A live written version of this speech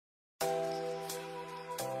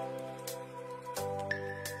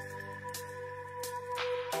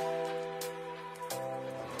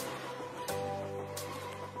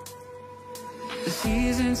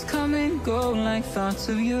seasons come and go like thoughts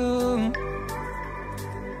of you.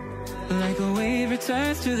 Like a wave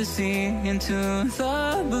returns to the sea, into the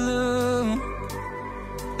blue.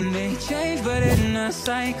 They change but in a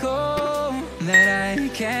cycle that I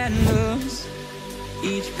can't lose.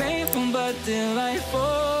 Each painful but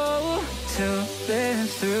delightful to live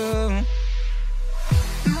through.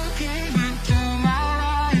 You came into my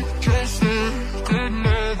life, just a good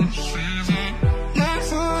mother season. Not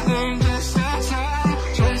for them, just a time,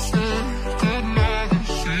 just a good mother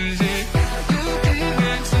season. You came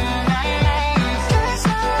into my life, just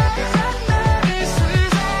a good mother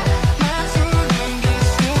season. Not for them,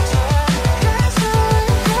 just a time, just a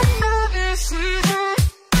good mother season.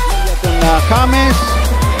 James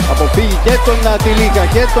αποφύγει και τον Τιλίκα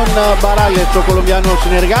και τον Μπαράλες, ο Κολομβιανός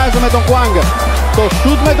συνεργάζεται με τον Κουάνγκ. Το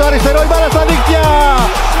σουτ με το αριστερό, η μπάλα στα δίκτυα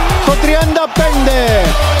στο 35.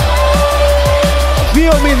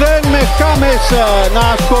 2-0 με Χάμες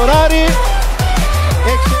να σκοράρει.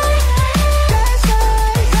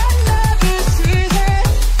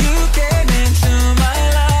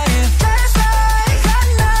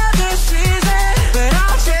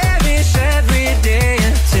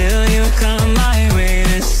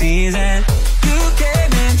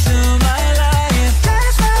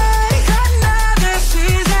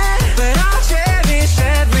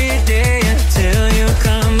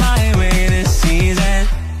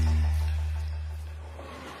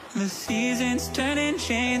 The seasons turn and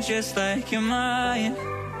change just like your mind.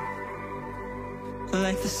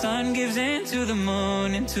 Like the sun gives into the moon,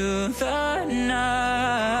 into the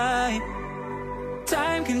night.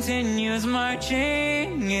 Time continues marching,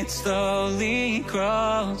 it slowly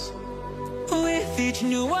crawls. With each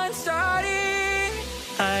new one starting,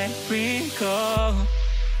 I recall.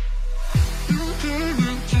 You came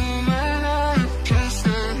into my life, just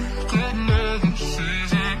a good mother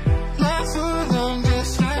season. Not for long,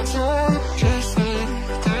 just a time, just a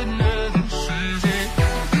good mother season.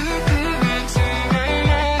 You came into my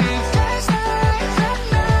life, just a good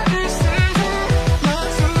mother season. Not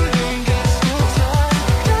for long, just a time,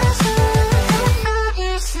 just a good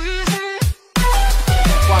mother season.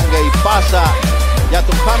 Κουάνγκ, η πάσα για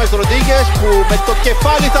τον James Rodríguez που με το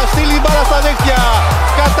κεφάλι θα στείλει μπάλα στα δίκτυα.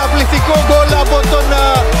 Καταπληκτικό γκολ από τον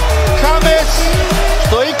James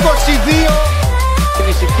στο 22. Την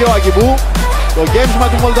ησυχία ο Αγγιμπού. Το γέμισμα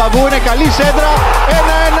του Μολδαβού είναι καλή σέντρα.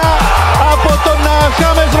 1-1 από τον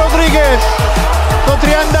James Rodríguez το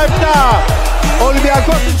 37. Ο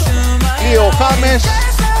Ολυμπιακός ή ο James,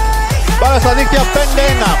 μπάλα στα δίκτυα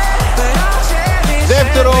 5-1.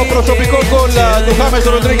 Δεύτερο προσωπικό γκολ του James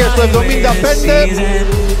Rodríguez στο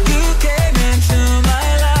 75.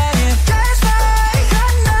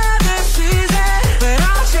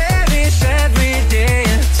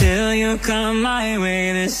 Come my way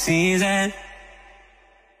this season.